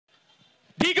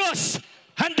Digos,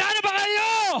 handa na ba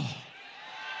kayo?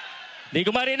 Hindi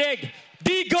ko marinig.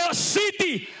 Digos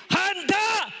City,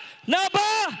 handa na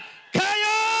ba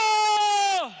kayo?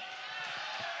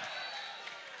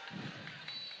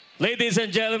 Ladies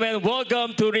and gentlemen,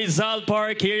 welcome to Rizal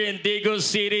Park here in Digos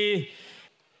City.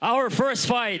 Our first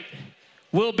fight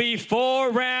will be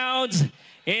 4 rounds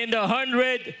in the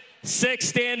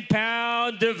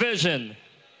 116-pound division.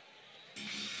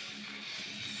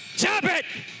 Japeth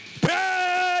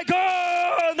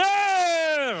Pregoner!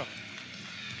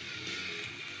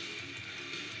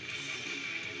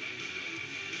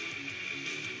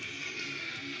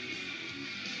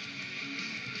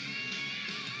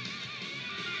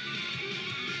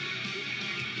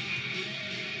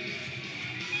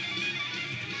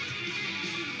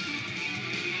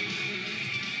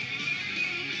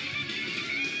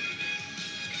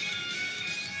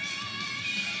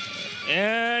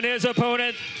 And his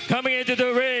opponent coming into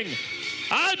the ring,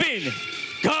 Alvin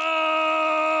Camique.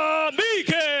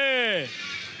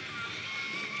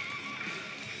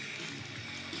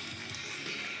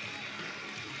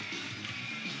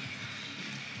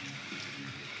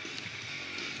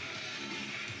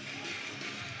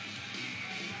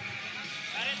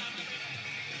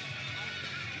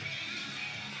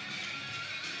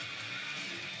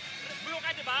 Blue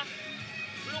ka, di ba?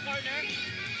 Blue corner.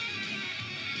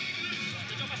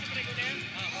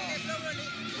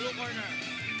 Blue corner.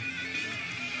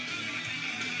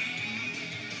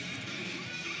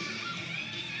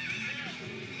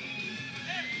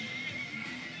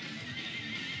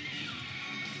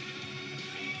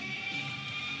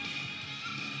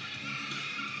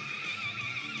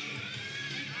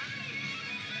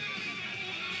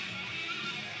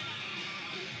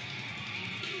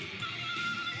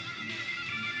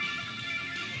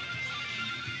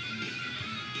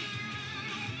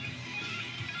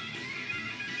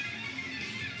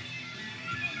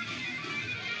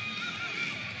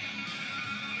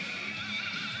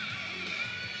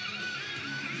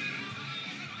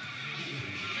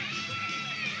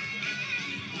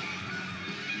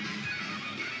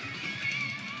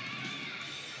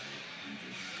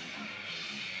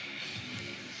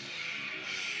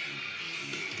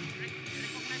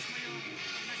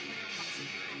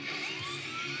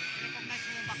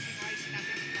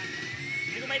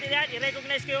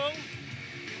 I-recognize ko yung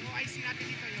IC natin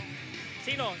dito yung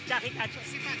sino? Jackie Cacho?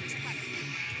 Sipat.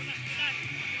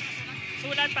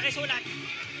 Sulat, pakisulat.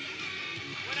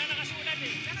 Wala nakasulat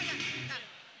eh. Yan.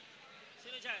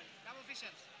 Sino dyan? Cam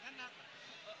officials. Yan na.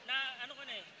 Ano ko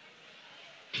na eh?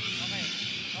 Okay.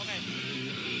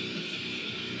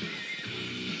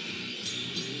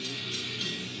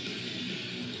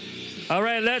 All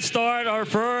right, let's start our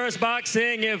first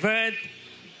boxing event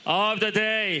of the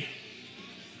day.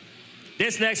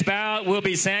 This next bout will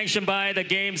be sanctioned by the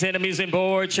Games and Amusement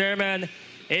Board Chairman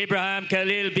Abraham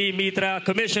Khalil B. Mitra,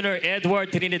 Commissioner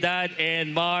Edward Trinidad,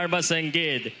 and Mar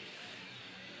Masangid.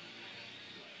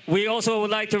 We also would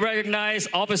like to recognize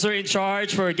Officer in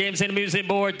Charge for Games and Amusement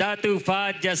Board, Datu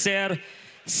Fad Yasser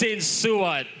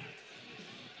Sinsuat.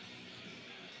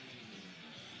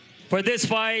 For this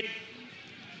fight,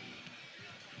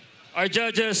 our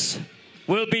judges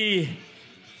will be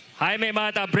Jaime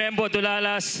Mata, Brembo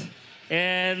Dulalas,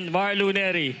 and Mar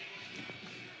Luneri.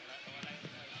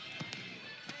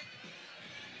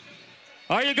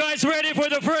 Are you guys ready for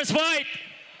the first fight?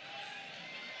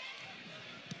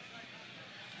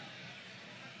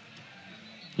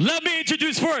 Let me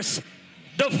introduce first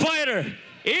the fighter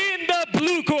in the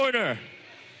blue corner.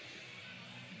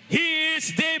 He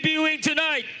is debuting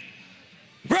tonight,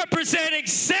 representing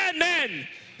Sandman,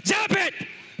 Japeth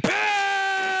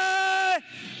Pregoner!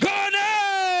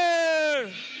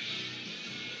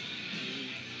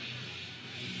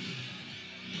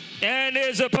 And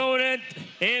his opponent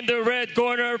in the red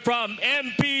corner from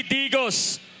MP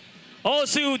Digos,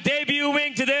 also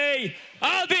debuting today,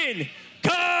 Alvin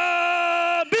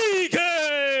Camique.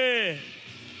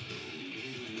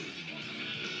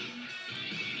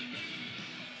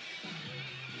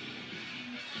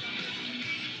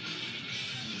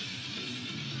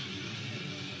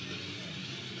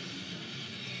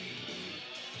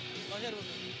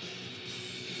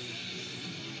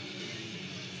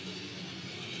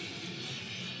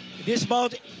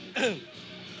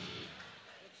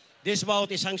 This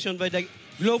bout is sanctioned by the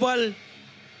Global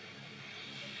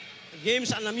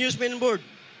Games and Amusement Board.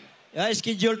 Is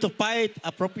scheduled to fight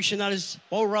a professionals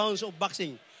 4 rounds of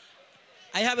boxing.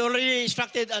 I have already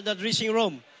instructed at the dressing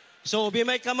room. So be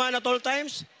my command at all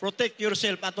times, protect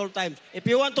yourself at all times. If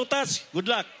you want to touch, good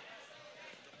luck.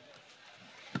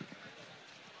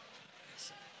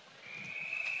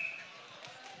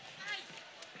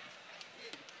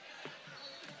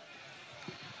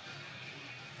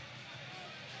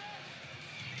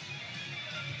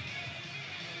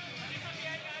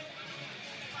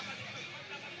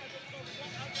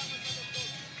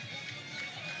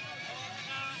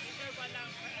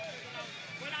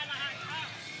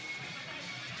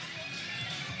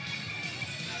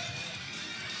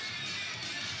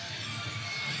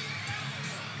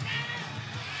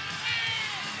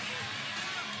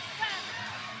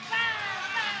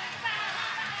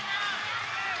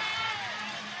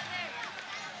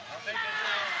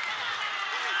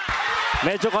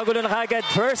 Medyo kagulo na kagad.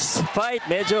 First fight,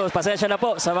 medyo pasensya na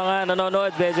po sa mga nanonood.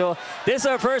 Medyo, this is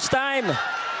our first time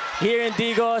here in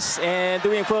Digos and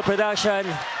doing full production.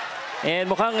 And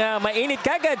mukhang mainit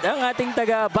kagad ang ating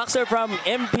taga-boxer from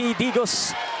MP Digos,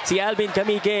 si Alvin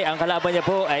Camique. Ang kalaban niya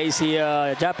po ay si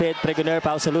Japeth Pregoner,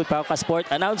 Pow Salud, Powcast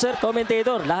Sports, announcer,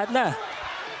 commentator, lahat na.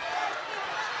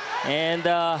 And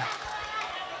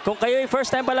kung kayo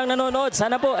first time pa lang nanonood,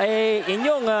 sana po ay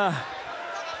inyong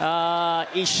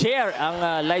i-share ang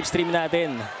live stream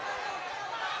natin.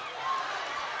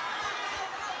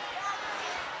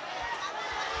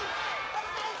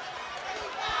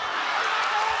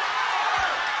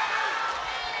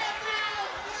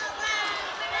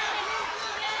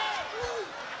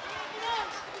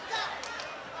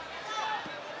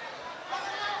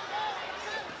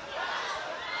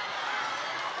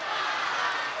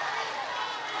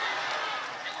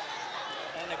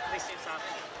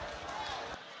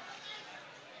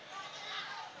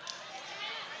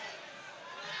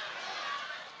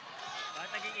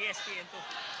 Naging ESPN to.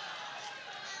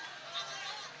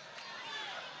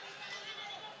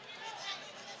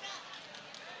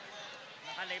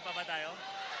 Nakalay pa ba tayo?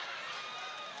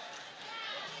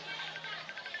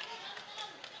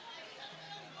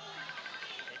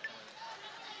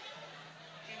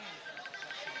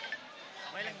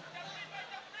 Okay lang.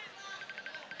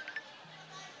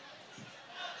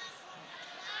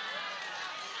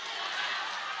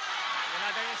 Wala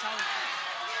daw yung sound.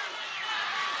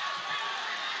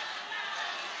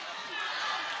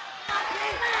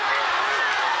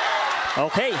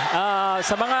 Okay,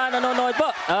 sa mga nanonood po,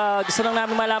 gusto lang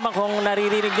namin malaman kung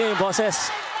naririnig nyo yung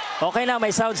boses. Okay na, may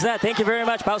sounds na. Thank you very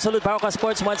much, Pow Salud, Powcast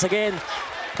Sports once again.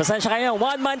 Pasensya kayo,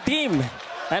 one-man team.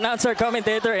 Announcer,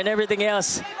 commentator, and everything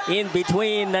else in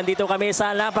between. Nandito kami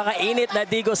sa napakainit na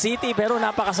Digos City, pero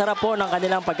napakasarap po ng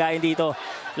kanilang pagkain dito.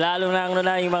 Lalo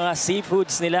na yung mga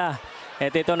seafoods nila.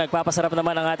 At ito, nagpapasarap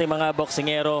naman ang ating mga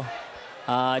boksingero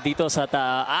dito sa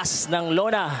taas ng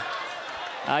lona.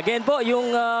 Again po,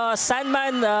 yung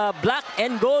Sandman Black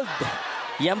and Gold.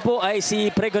 Yan po ay si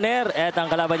Pregoner at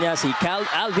ang kalaban niya si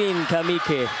Alvin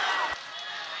Camique.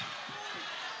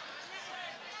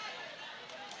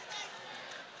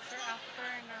 Sir, after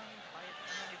ng fight,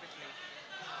 ano i-play?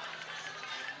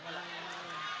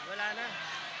 Wala na.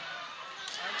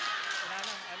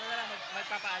 Ano na lang,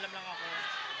 magpapaalam lang ako.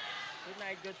 Good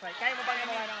night, good fight. Kaya mo bang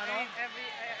gumawa ng ano?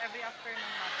 Every after ng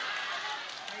match.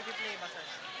 May i-play ba, sir?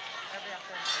 Every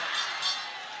after ng match.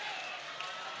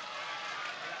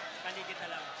 Paligid na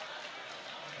lang.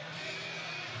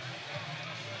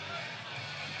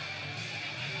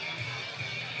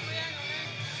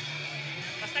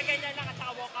 Basta ganyan lang at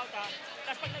saka walkout ha.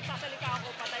 Tapos pag nagsasalita ako,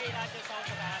 patayin natin yung sound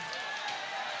sa taas.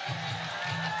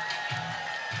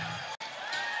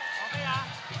 Okay ha.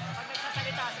 Pag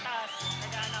nagsasalita sa taas,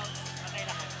 nag-announce, patay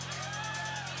lahat.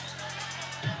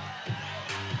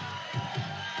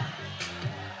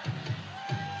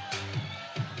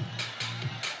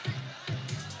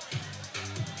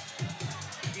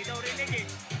 Hindi daw rinig eh.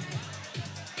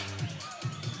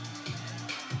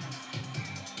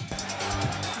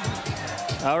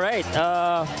 All right,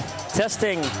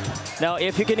 testing. Now,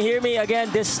 if you can hear me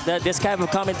again, this kind of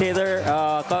commentator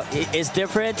is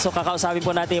different. So, kakausapin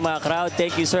po natin yung mga crowd.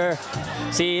 Thank you, sir.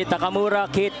 Si Takamura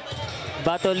Kit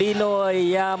Batolino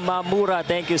Yamamura.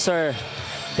 Thank you, sir.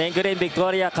 Thank you rin,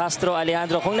 Victoria Castro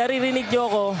Alejandro. Kung naririnig nyo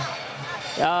ako,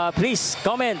 please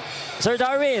comment. Sir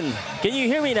Darwin, can you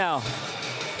hear me now?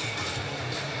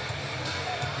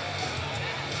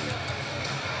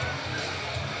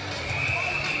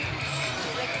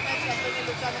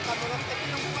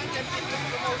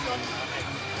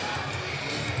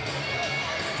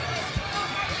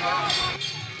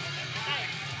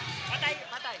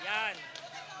 Patay. Yan.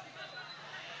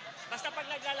 Basta pag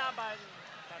naglalaban,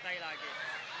 patay lagi.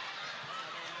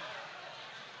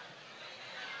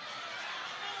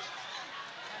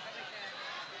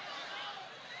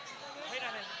 Wait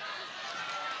a minute.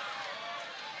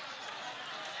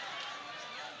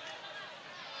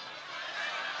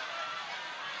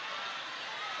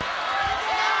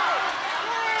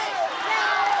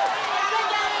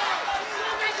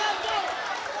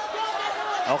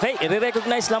 Okay,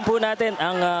 i-recognize lang po natin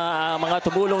ang mga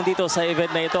tumulong dito sa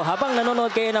event na ito. Habang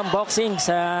nanonood kayo ng boxing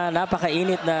sa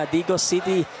napakainit na Digos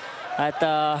City at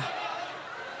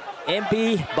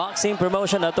MP Boxing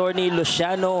Promotion Attorney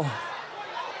Luciano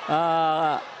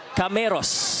Cameros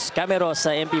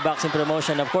sa MP Boxing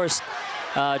Promotion. Of course,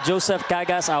 Joseph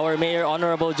Cagas, our Mayor,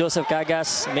 Honorable Joseph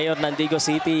Cagas, Mayor ng Digos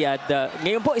City. At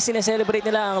ngayon po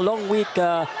isineselebrate nila ang long week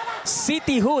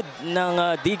cityhood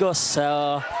ng Digos.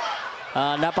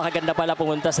 Napakaganda pala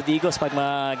pumunta sa Digos pag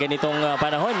ganitong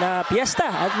panahon na piyesta.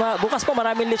 At bukas po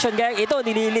maraming lechon. Gaya ito,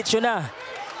 nililitsyon na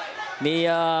ni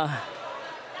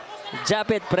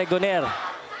Japeth Pregoner.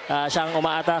 Siyang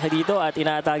umaatake dito at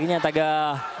inaatake niya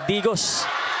taga Digos.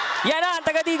 Yan na ang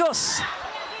taga Digos.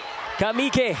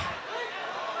 Camique.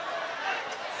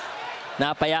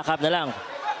 Napayakap na lang.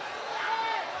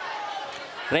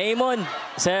 Raymond,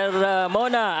 Sir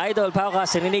Mona, Idol,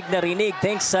 Powcast, rinig na rinig.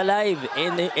 Thanks sa live.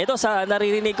 And ito sa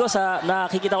naririnig ko,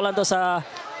 nakikita ko lang to sa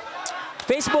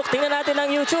Facebook. Tingnan natin ang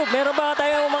YouTube. Meron ba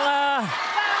tayong mga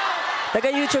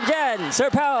taga-YouTube dyan? Sir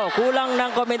Pow, kulang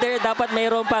ng commentator. Dapat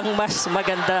mayroon pang mas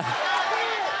maganda.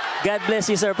 God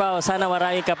bless you, Sir Pow. Sana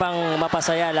marami ka pang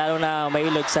mapasaya, lalo na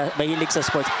mahilig sa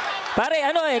sports. Pare,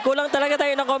 kulang talaga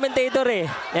tayo ng commentator eh.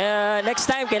 Next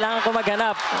time, kailangan ko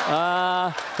maghanap.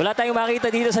 Wala tayong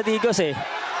makita dito sa Digos eh.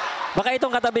 Baka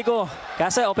itong katabi ko.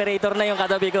 Kasi operator na yung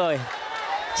katabi ko eh.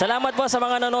 Salamat po sa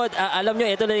mga nanonood. Alam nyo,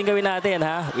 ito na yung gawin natin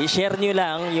ha. I-share nyo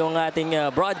lang yung ating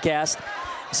broadcast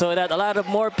so that a lot of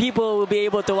more people will be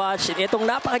able to watch itong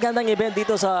napakagandang event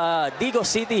dito sa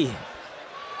Digos City.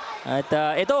 At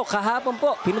ito, kahapon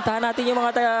po, pinuntahan natin yung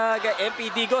mga taga-MP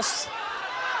Digos.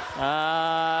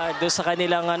 Doon sa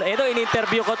kanilang ito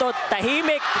in-interview ko to,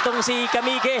 tahimik itong si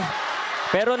Camique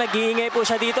pero nag-iingay po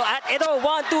siya dito at ito 1,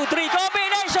 2, 3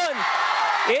 combination.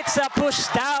 It's a push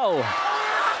down.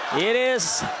 It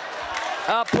is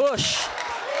a push,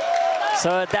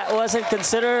 so that wasn't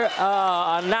considered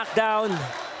a knockdown.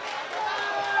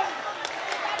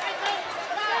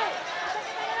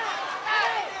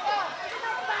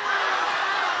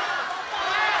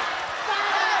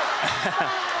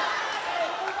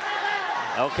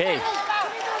 Okay.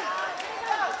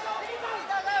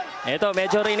 Ito,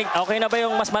 medyo rinig. Okay na ba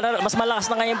yung mas malakas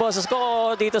na nga yung boses ko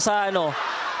dito sa ano?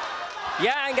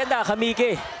 Yan, ganda.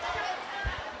 Camique.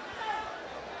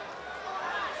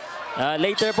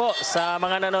 Later po, sa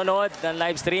mga nanonood ng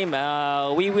live stream,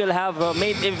 we will have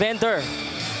main eventer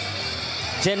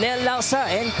Janelle Lausa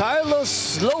and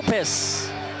Carlos Lopez.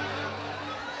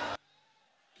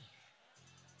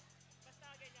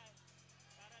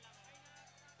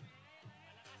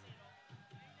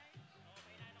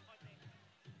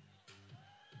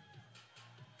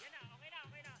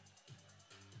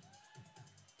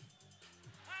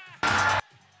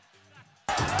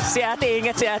 Si ate,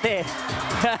 ingat si ate.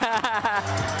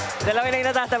 Dalawin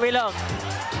lang natatabilok.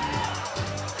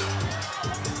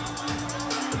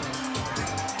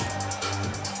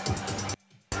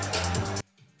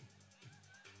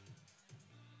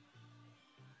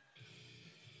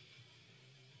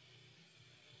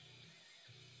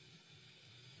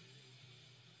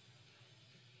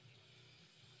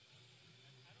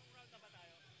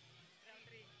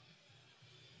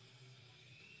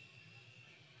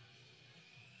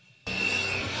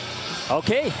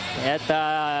 Okay, at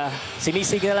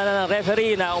sinisignalan na ng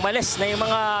referee na umalis na yung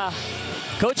mga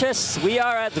coaches. We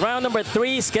are at round number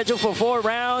 3, scheduled for 4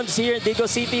 rounds here in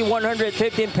Digos City, 115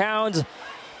 pounds.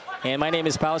 And my name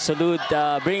is Pow Salud,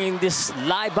 bringing this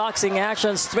live boxing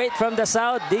action straight from the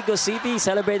south, Digos City,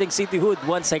 celebrating cityhood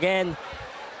once again.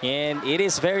 And it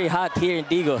is very hot here in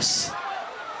Digos.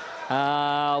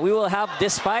 We will have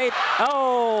this fight.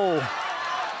 Oh!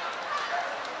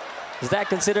 Is that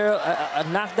considered a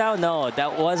knockdown? No,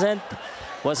 that wasn't.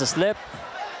 Was a slip.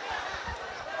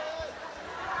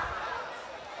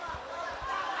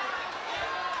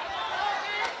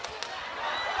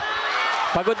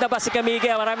 Pagod na ba si Camique?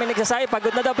 Maraming nagsasabi,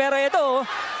 pagod na daw. Pero ito,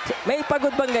 may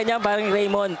pagod bang ganyan? Parang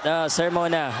Raymond, Sir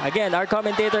Mona. Again, our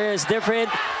commentator is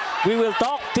different. We will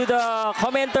talk to the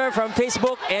commenter from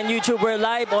Facebook and YouTube. We're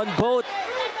live on both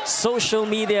social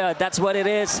media. That's what it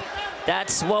is.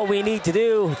 That's what we need to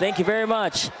do. Thank you very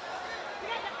much.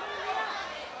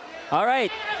 All right.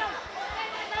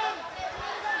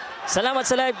 Salamat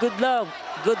sa live. Good luck.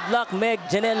 Good luck, Meg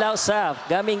Janelle Lausa.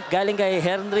 Galing kay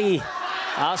Henry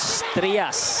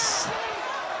Austrias.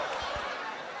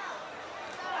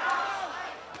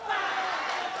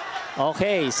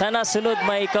 Okay. Sana sunod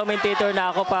may commentator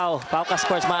na ako, Pau. Powcast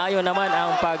Sports. Maayo naman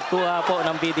ang pagkuha po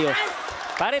ng video.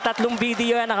 Pare, 3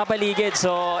 video yan nakapaligid.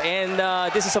 So, and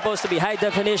this is supposed to be high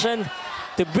definition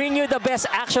to bring you the best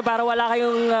action para wala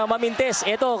kayong mamintis.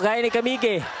 Ito, gaya ni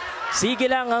Camique. Sige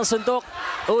lang ang suntok.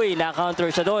 Uy,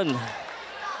 na-counter siya doon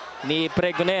ni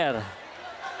Pregoner.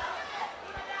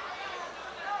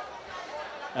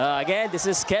 Again, this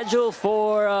is scheduled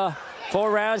for 4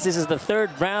 rounds. This is the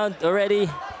 3rd round already.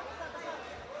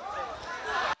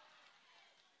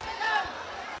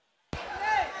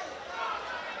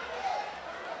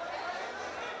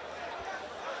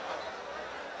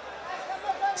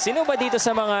 Sino ba dito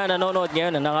sa mga nanonood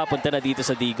ngayon na nakapunta na dito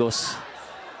sa Digos?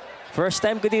 First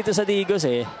time ko dito sa Digos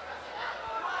eh.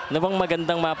 Ano bang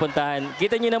magandang mapuntahan?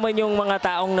 Kita niyo naman yung mga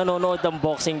taong nanonood ng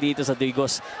boxing dito sa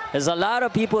Digos. There's a lot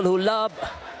of people who love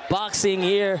boxing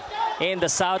here in the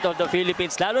south of the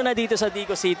Philippines. Lalo na dito sa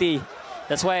Digos City.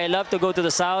 That's why I love to go to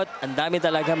the south. Ang dami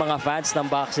talaga mga fans ng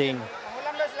boxing.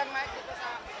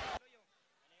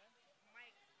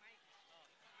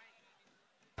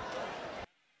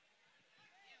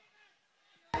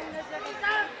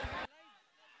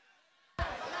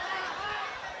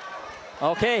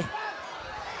 Okay.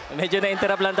 Medyo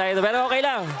na-interrupt lang tayo. Pero okay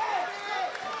lang.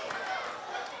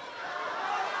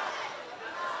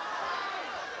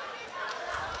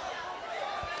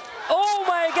 Oh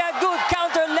my God! Good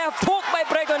counter left hook by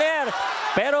Pregoner.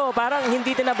 Pero parang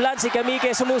hindi tinablad si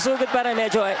Camique. Sumusugod pa rin.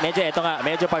 Medyo eto nga.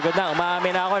 Medyo pagod na.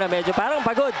 Umaamin ako na medyo parang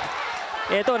pagod.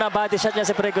 Ito na body shot niya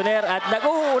si Pregoner. At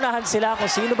nag-uunahan sila kung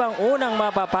sino bang unang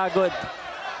mapapagod.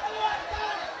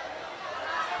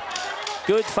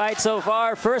 Good fight so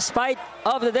far. First fight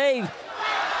of the day.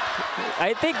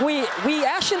 I think we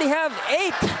actually have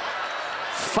 8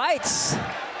 fights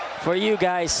for you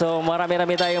guys. So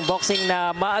marami-rami tayong boxing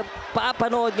na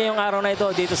mapapanood ngayong araw na ito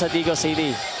dito sa Digos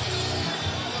City.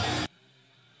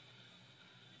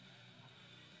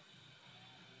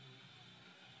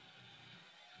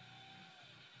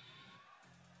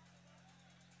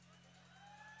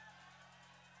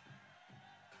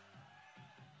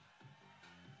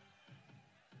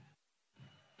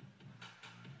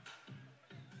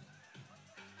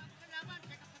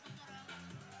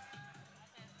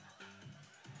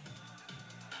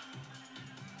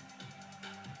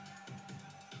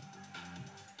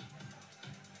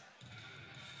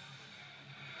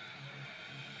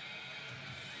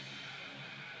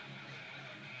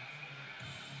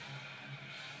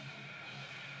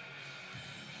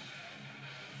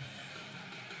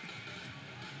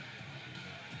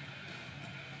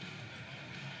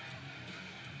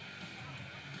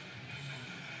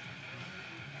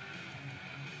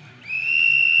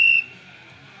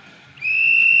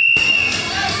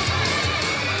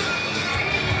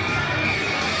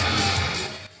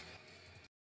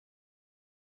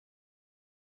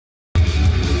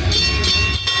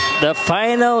 The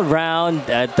final round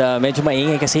at medyo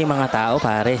maingay kasi yung mga tao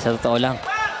pare, sa totoo lang.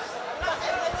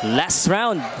 Last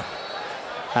round.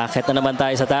 Akit na naman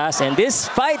tayo sa taas. And this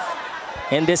fight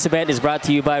in this event is brought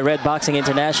to you by Red Boxing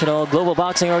International, Global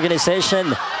Boxing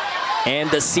Organization,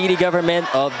 and the City Government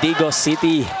of Digos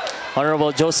City.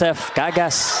 Honorable Joseph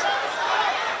Cagas.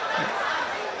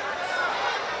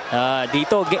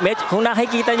 Dito, kung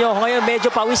nakikita nyo ako ngayon,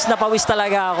 medyo pawis na pawis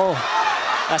talaga ako.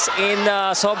 As in,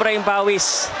 sobra yung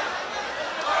pawis.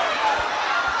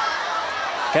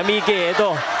 Camique,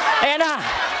 ito. Ayan na!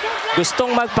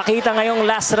 Gustong magpakita ngayong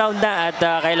last round na at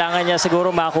kailangan niya siguro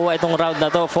makuha itong round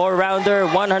na to. 4-rounder,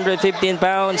 115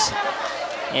 pounds.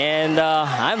 And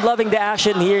I'm loving the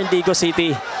action here in Digos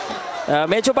City.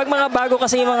 Medyo pag mga bago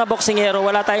kasi yung mga boksingero,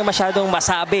 wala tayong masyadong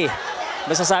masabi.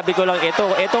 Masasabi ko lang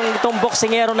itong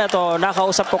boksingero na to,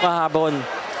 nakausap ko kahapon.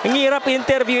 Ang hirap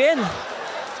interviewin.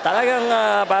 Talagang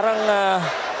parang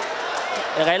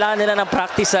kailangan nila ng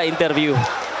practice sa interview.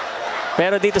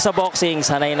 Pero dito sa boxing,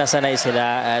 sanay na sanay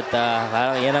sila at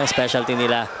parang yan ang specialty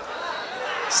nila.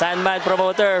 Sandman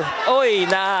promoter. Oy,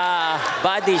 na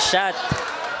body shot.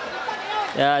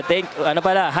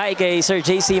 Hi kay Sir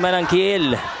JC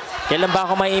Manangkil. Kailan ba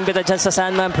ako may imbita dyan sa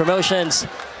Sandman Promotions?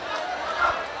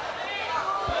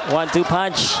 1-2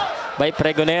 punch by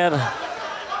Pregoner.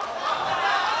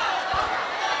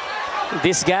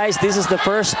 This is the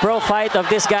first pro fight of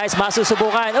this guys.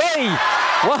 Masusubukan. Oy!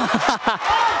 Wow!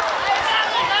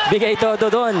 Bigay todo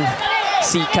doon.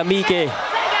 Si Camique.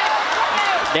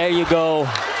 There you go.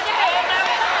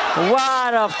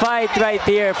 What a fight right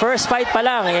here. First fight pa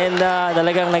lang and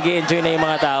talagang nag-i-enjoy na yung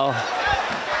mga tao.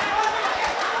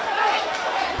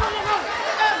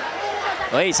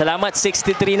 Oy, salamat.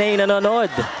 63 na yung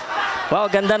nanonood. Wow,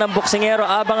 ganda ng boksingero.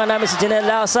 Abangan namin si Janelle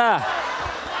Lausa.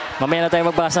 Mamaya na tayo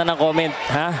magbasa ng comment,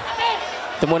 ha?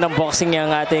 Ito munang boxing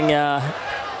yung ating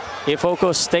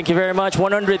i-focus. Thank you very much.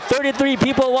 133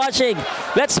 people watching.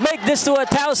 Let's make this to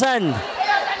 1,000.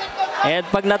 And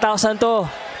pag na 1,000 to,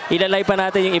 ilalay pa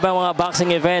natin yung ibang mga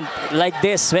boxing event like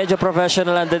this. Medyo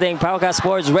professional ang dating. Powcast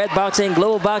Sports, Red Boxing,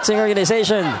 Global Boxing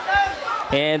Organization.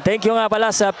 And thank you nga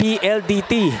pala sa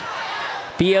PLDT.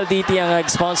 PLDT ang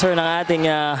sponsor ng ating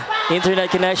internet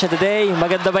connection today.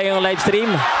 Maganda ba yung live stream?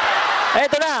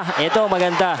 Ito na! Ito,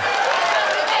 maganda.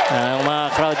 Ang mga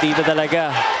crowd dito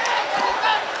talaga.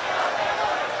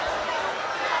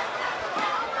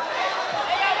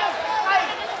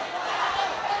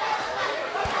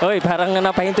 Oy, parang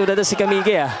napahinto na doon si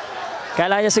Camique ah.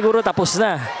 Kala niya siguro tapos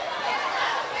na.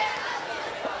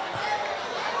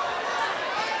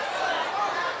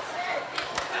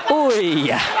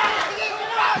 Uy!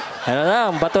 Ano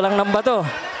na, bato lang ng bato.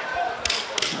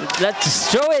 Let's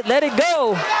show it, let it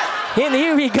go! And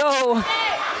here we go!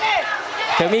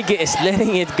 Camique is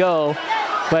letting it go.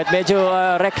 But medyo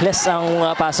reckless ang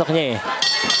pasok niya eh.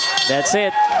 That's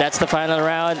it. That's the final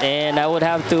round. And I would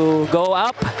have to go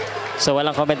up. So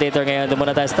walang commentator ngayon. Doon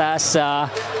muna tayo sa taas.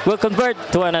 We'll convert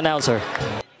to an announcer.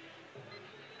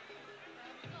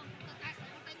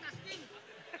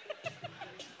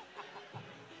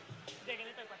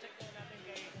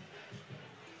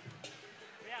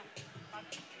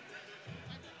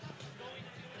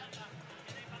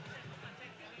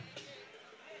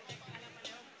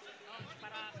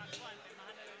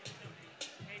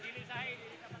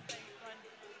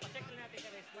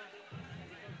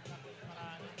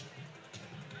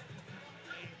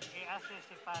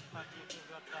 Si Pat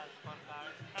mag-isugot sa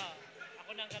scorecard.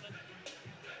 Ako nang ganun.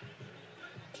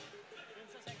 Yun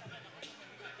sa second ako.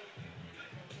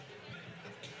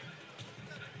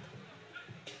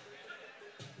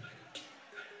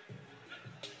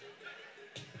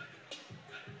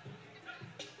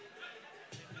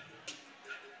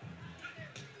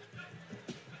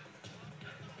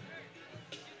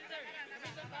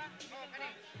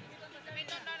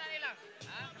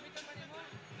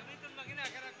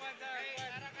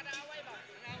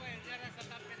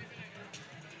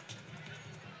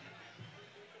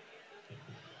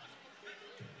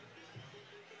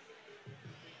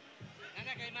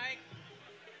 Mike.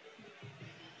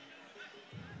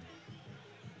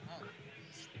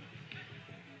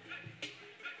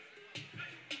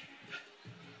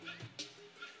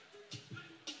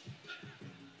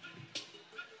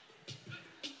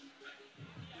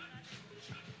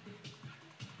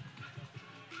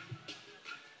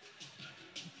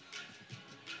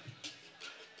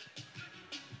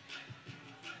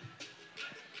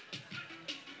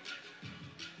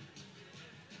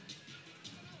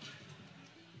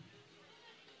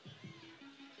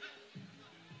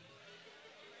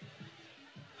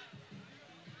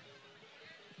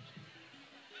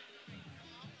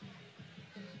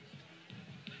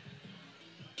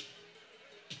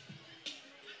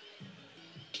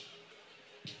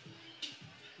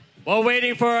 While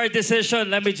waiting for our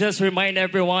decision, let me just remind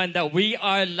everyone that we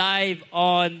are live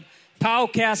on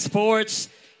Powcast Sports,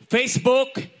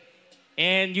 Facebook,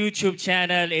 and YouTube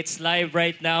channel. It's live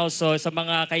right now. So sa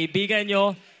mga kaibigan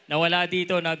nyo na wala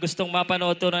dito na gustong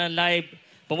mapanood to ng live,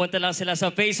 pumunta lang sila sa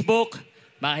Facebook.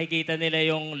 Makikita nila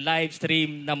yung live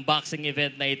stream ng boxing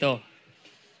event na ito.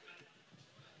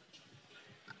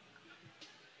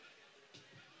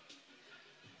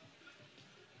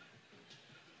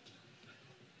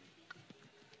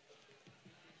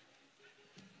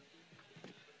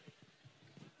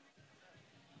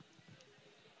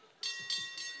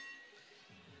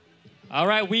 All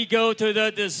right, we go to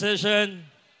the decision.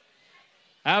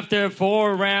 After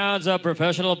 4 rounds of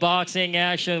professional boxing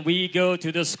action, we go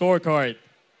to the scorecard.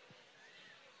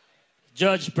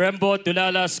 Judge Brembo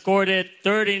Dulala scored it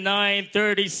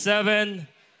 39-37.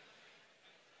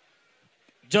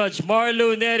 Judge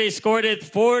Marlu Neri scored it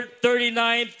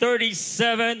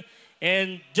 39-37.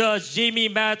 And Judge Jimmy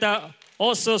Mata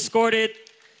also scored it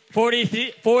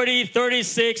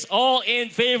 40-36, all in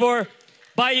favor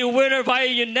by a winner by a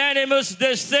unanimous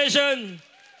decision,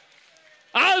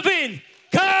 Alvin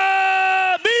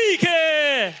Camique!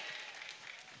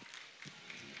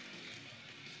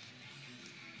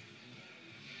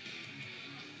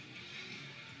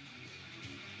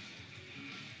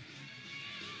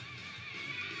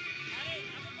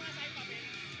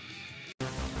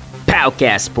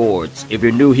 Powcast Sports. If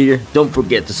you're new here, don't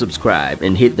forget to subscribe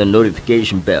and hit the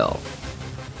notification bell.